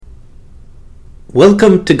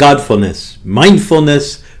Welcome to Godfulness,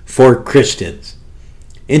 Mindfulness for Christians.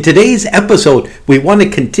 In today's episode, we want to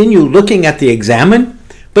continue looking at the examen,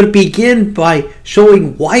 but begin by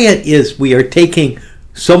showing why it is we are taking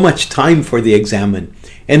so much time for the examen,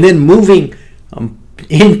 and then moving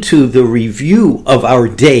into the review of our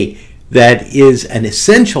day that is an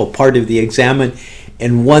essential part of the examen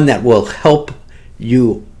and one that will help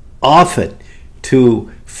you often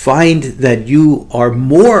to find that you are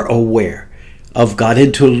more aware of God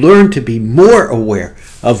and to learn to be more aware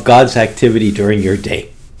of God's activity during your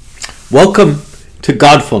day. Welcome to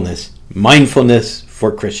Godfulness, Mindfulness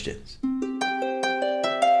for Christians.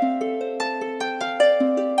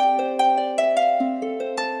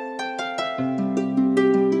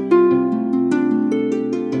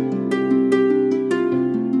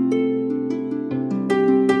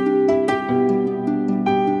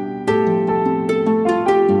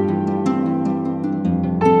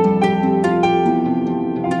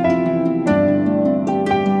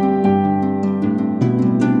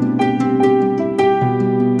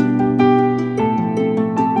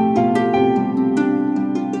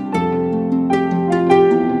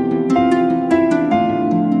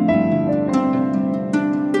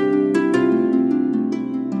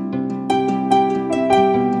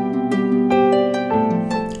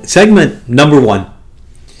 Segment number 1.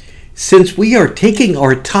 Since we are taking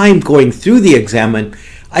our time going through the examen,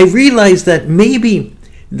 I realize that maybe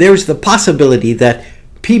there's the possibility that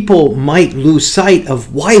people might lose sight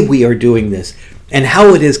of why we are doing this and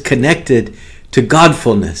how it is connected to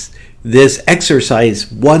Godfulness. This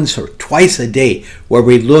exercise once or twice a day where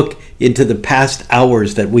we look into the past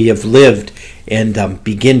hours that we have lived and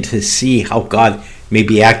begin to see how God may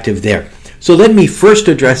be active there. So let me first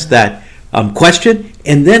address that question,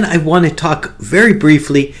 and then I want to talk very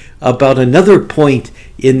briefly about another point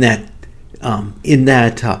in that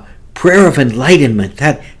prayer of enlightenment,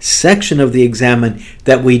 that section of the examen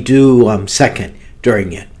that we do second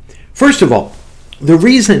during it. First of all, the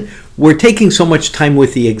reason we're taking so much time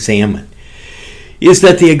with the examen is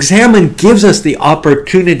that the examen gives us the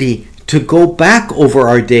opportunity to go back over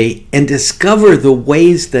our day and discover the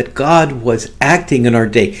ways that God was acting in our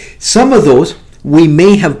day. Some of those we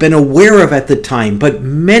may have been aware of at the time, but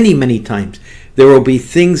many times there will be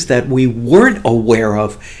things that we weren't aware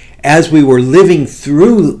of as we were living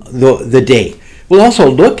through the day. We'll also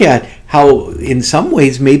look at how in some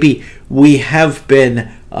ways maybe we have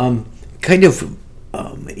been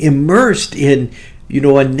immersed in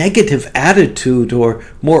a negative attitude or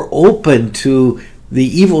more open to the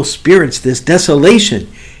evil spirits, this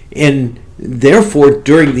desolation. And therefore,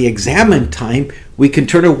 during the examen time, we can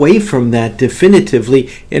turn away from that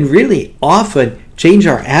definitively and really often change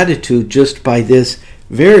our attitude just by this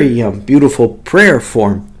very beautiful prayer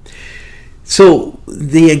form. So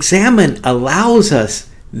the examen allows us,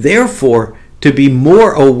 therefore, to be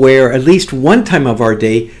more aware at least one time of our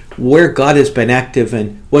day where God has been active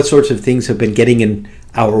and what sorts of things have been getting in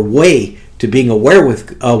our way to being aware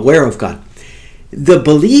of God. The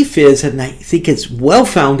belief is, and I think it's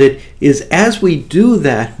well-founded, is as we do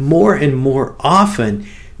that more and more often,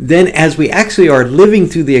 then as we actually are living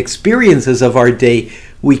through the experiences of our day,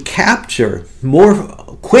 we capture more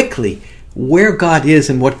quickly where God is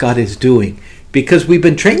and what God is doing. Because we've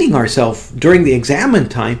been training ourselves during the examen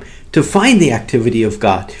time to find the activity of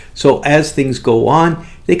God. So as things go on,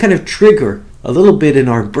 they kind of trigger a little bit in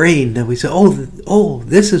our brain that we say, oh,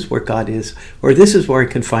 this is where God is, or this is where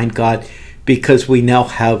I can find God, because we now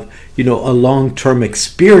have, a long-term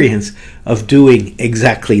experience of doing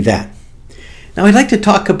exactly that. Now, I'd like to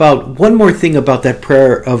talk about one more thing about that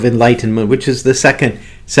prayer of enlightenment, which is the second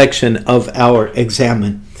section of our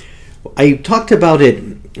examen. I talked about it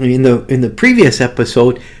in the previous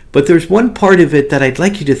episode, but there's one part of it that I'd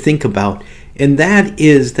like you to think about, and that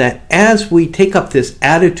is that as we take up this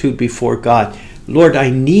attitude before God, Lord, I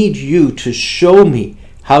need you to show me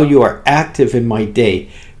how you are active in my day.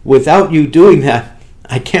 Without you doing that,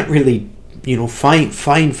 I can't really, find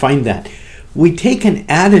that. We take an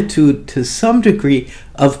attitude to some degree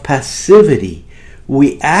of passivity.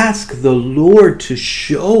 We ask the Lord to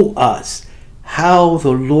show us how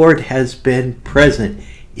the Lord has been present.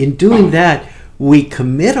 In doing that, we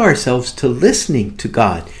commit ourselves to listening to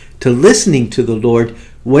God, to listening to the Lord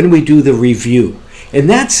when we do the review. And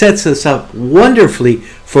that sets us up wonderfully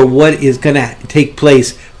for what is going to take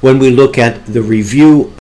place when we look at the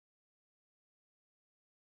review.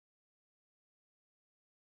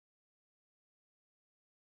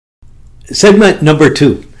 Segment number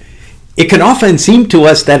 2. It can often seem to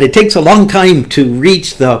us that it takes a long time to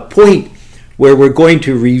reach the point where we're going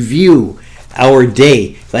to review our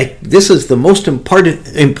day. Like, this is the most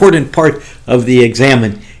important part of the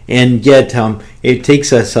examen, and yet it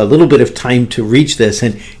takes us a little bit of time to reach this.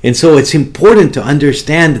 And so it's important to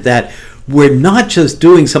understand that we're not just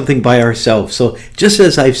doing something by ourselves. So just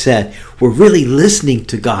as I've said, we're really listening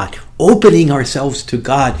to God, opening ourselves to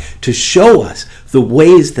God to show us the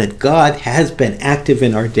ways that God has been active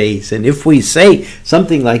in our days. And if we say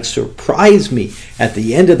something like "surprise me" at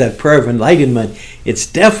the end of that prayer of enlightenment, it's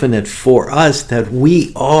definite for us that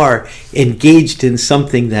we are engaged in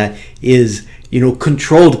something that is,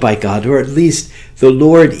 controlled by God, or at least the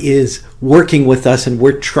Lord is working with us and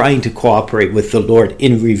we're trying to cooperate with the Lord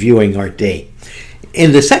in reviewing our day.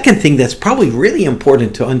 And the second thing that's probably really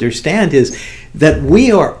important to understand is that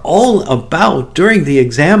we are all about, during the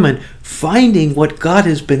examen, finding what God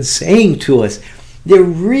has been saying to us. There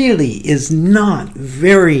really is not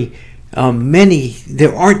there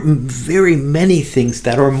aren't very many things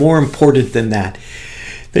that are more important than that.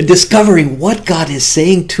 Than discovering what God is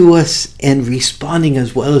saying to us and responding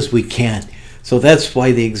as well as we can. So that's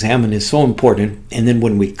why the examen is so important. And then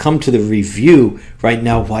when we come to the review right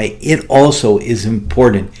now, why it also is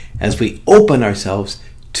important as we open ourselves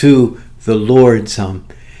to the Lord's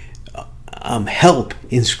help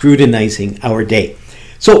in scrutinizing our day.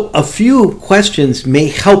 So a few questions may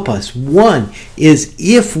help us. One is,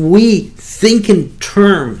 if we think in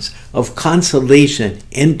terms of consolation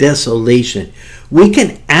and desolation, we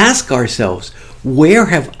can ask ourselves, where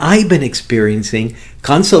have I been experiencing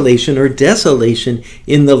consolation or desolation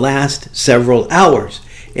in the last several hours?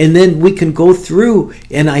 And then we can go through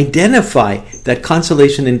and identify that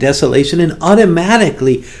consolation and desolation, and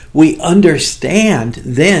automatically we understand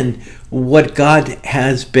then what God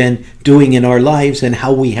has been doing in our lives and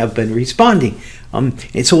how we have been responding.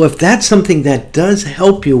 And so if that's something that does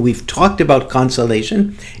help you, we've talked about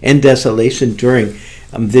consolation and desolation during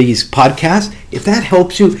these podcasts. If that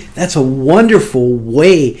helps you, that's a wonderful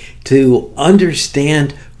way to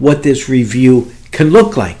understand what this review can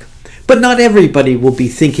look like. But not everybody will be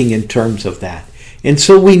thinking in terms of that. And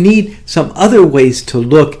so we need some other ways to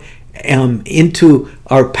look into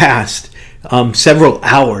our past several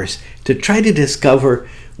hours to try to discover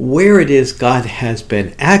where it is God has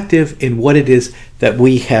been active and what it is that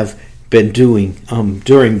we have been doing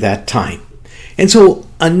during that time. And so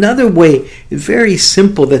another way, very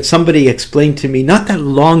simple, that somebody explained to me not that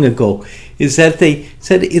long ago, is that they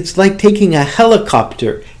said it's like taking a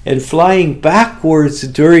helicopter and flying backwards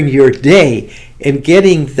during your day and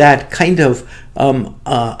getting that kind of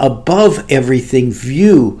above everything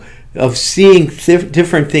view of seeing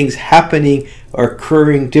different things happening or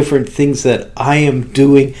occurring, different things that I am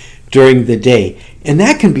doing during the day. And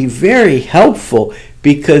that can be very helpful,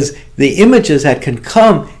 because the images that can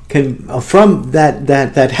come from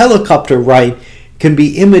that helicopter ride can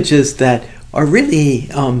be images that are really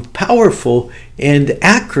powerful and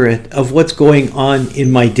accurate of what's going on in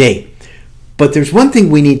my day. But there's one thing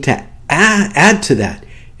we need to add to that,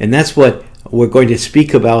 and that's what we're going to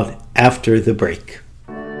speak about after the break.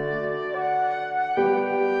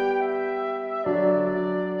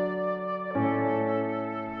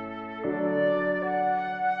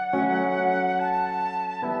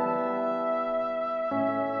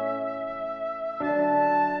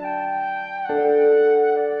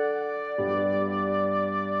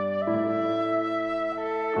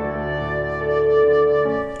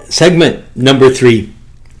 Segment number 3.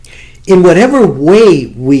 In whatever way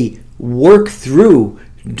we work through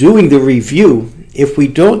doing the review, if we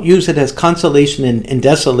don't use it as consolation and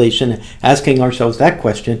desolation, asking ourselves that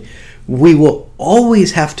question, we will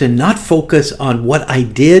always have to not focus on what I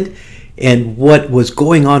did and what was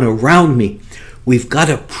going on around me. We've got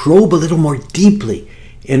to probe a little more deeply.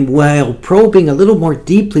 And while probing a little more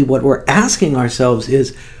deeply, what we're asking ourselves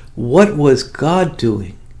is, what was God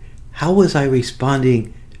doing? How was I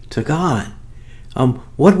responding to God?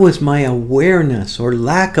 What was my awareness or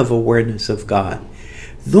lack of awareness of God?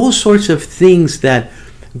 Those sorts of things that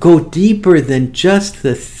go deeper than just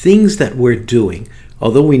the things that we're doing,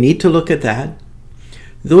 although we need to look at that.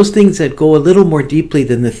 Those things that go a little more deeply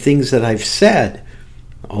than the things that I've said,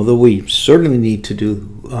 although we certainly need to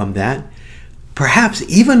do that. Perhaps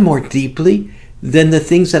even more deeply than the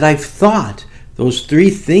things that I've thought. Those 3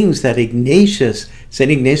 things that St.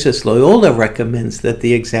 Ignatius Loyola recommends that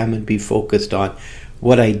the examen be focused on.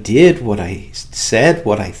 What I did, what I said,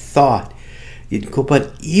 what I thought.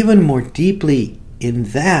 But even more deeply in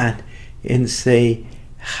that, and say,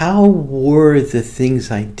 how were the things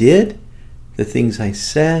I did, the things I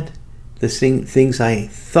said, the things I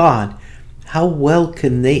thought, how well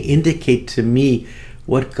can they indicate to me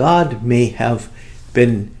what God may have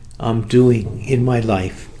been doing in my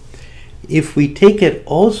life? if we take it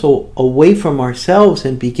also away from ourselves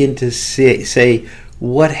and begin to say,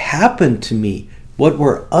 what happened to me? What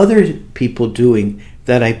were other people doing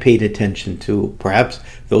that I paid attention to? Perhaps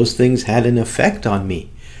those things had an effect on me.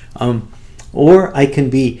 Or I can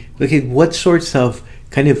be looking what sorts of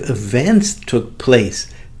kind of events took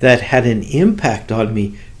place that had an impact on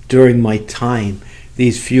me during my time,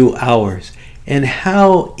 these few hours, and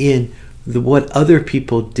how in what other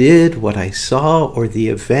people did, what I saw, or the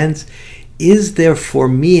events, is there for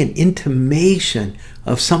me an intimation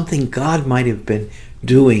of something God might have been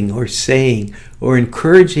doing or saying or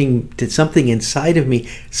encouraging to something inside of me,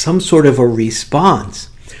 some sort of a response.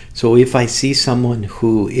 So if I see someone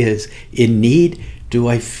who is in need, do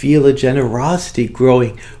I feel a generosity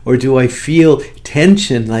growing, or do I feel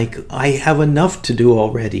tension like I have enough to do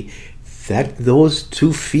already? That those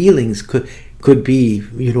two feelings could be,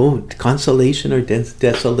 consolation or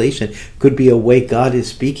desolation. Could be a way God is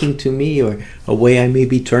speaking to me, or a way I may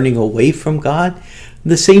be turning away from God.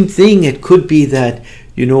 The same thing, it could be that,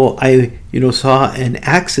 I saw an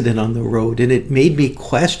accident on the road and it made me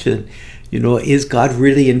question, is God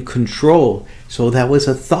really in control? So that was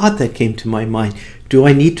a thought that came to my mind. Do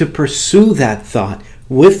I need to pursue that thought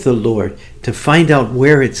with the Lord to find out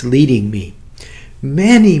where it's leading me?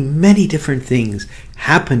 Many, many different things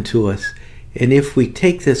happen to us. And if we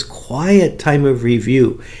take this quiet time of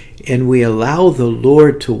review and we allow the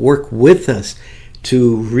Lord to work with us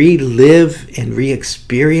to relive and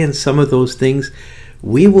re-experience some of those things,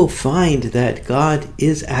 we will find that God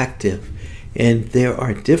is active. And there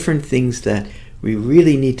are different things that we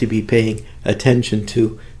really need to be paying attention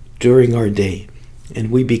to during our day. And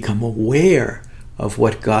we become aware of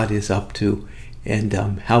what God is up to and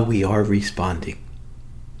how we are responding.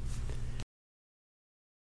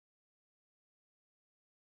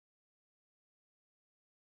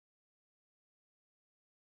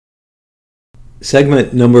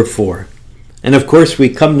 Segment number 4. And of course, we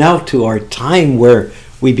come now to our time where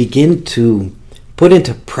we begin to put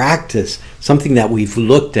into practice something that we've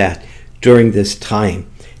looked at during this time.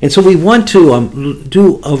 And so we want to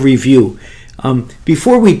do a review.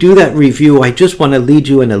 Before we do that review, I just want to lead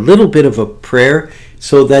you in a little bit of a prayer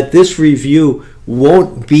so that this review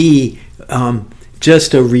won't be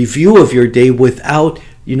just a review of your day without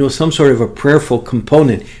some sort of a prayerful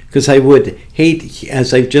component, because I would hate,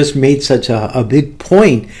 as I've just made such a big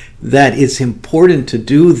point, that it's important to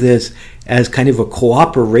do this as kind of a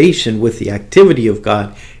cooperation with the activity of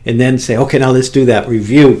God, and then say, okay, now let's do that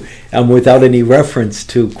review without any reference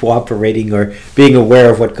to cooperating or being aware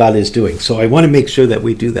of what God is doing. So I want to make sure that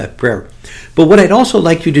we do that prayer. But what I'd also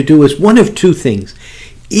like you to do is one of two things.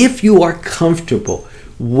 If you are comfortable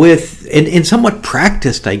with, and somewhat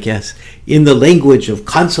practiced, I guess, in the language of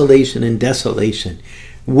consolation and desolation,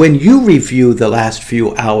 when you review the last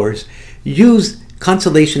few hours, use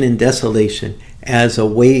consolation and desolation as a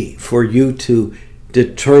way for you to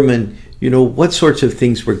determine, what sorts of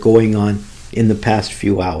things were going on in the past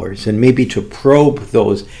few hours, and maybe to probe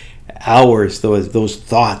those hours, those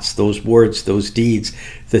thoughts, those words, those deeds,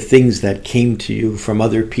 the things that came to you from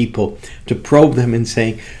other people, to probe them and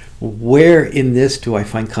saying, where in this do I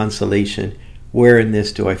find consolation? Where in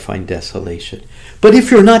this do I find desolation? But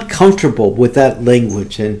if you're not comfortable with that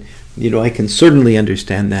language, and I can certainly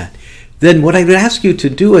understand that, then what I would ask you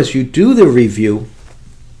to do as you do the review,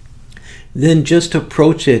 then just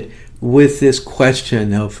approach it with this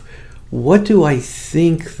question of, what do I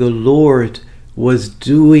think the Lord was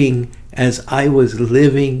doing as I was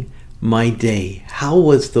living my day? How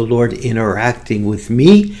was the Lord interacting with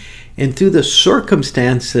me? And through the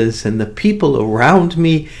circumstances and the people around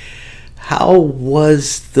me, how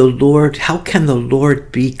can the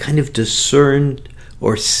Lord be kind of discerned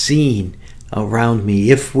or seen around me?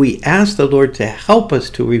 If we ask the Lord to help us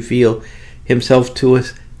to reveal himself to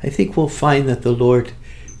us, I think we'll find that the Lord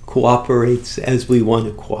cooperates as we want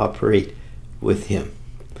to cooperate with him.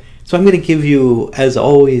 So I'm going to give you, as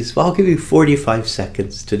always, I'll give you 45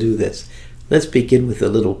 seconds to do this. Let's begin with a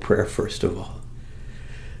little prayer first of all.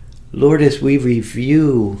 Lord, as we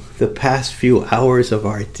review the past few hours of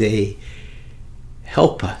our day,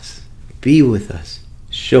 help us, be with us,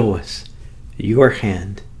 show us your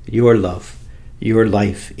hand, your love, your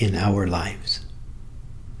life in our lives.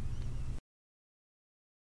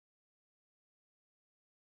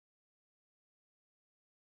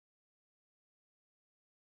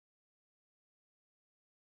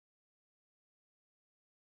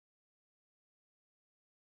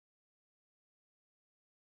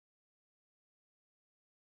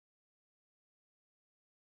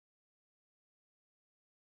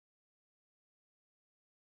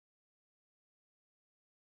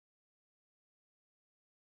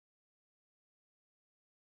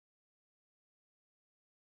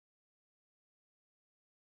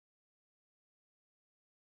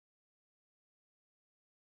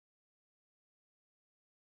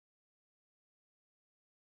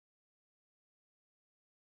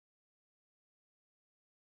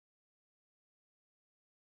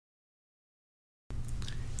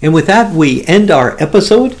 And with that, we end our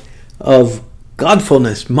episode of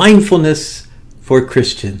Godfulness, Mindfulness for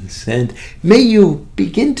Christians. And may you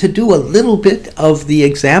begin to do a little bit of the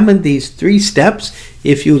examine, these 3 steps,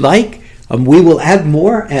 if you like. We will add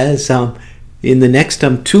more as in the next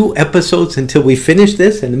 2 episodes until we finish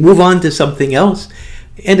this and move on to something else.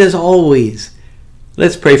 And as always,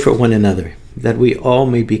 let's pray for one another, that we all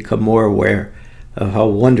may become more aware of how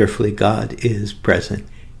wonderfully God is present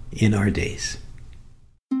in our days.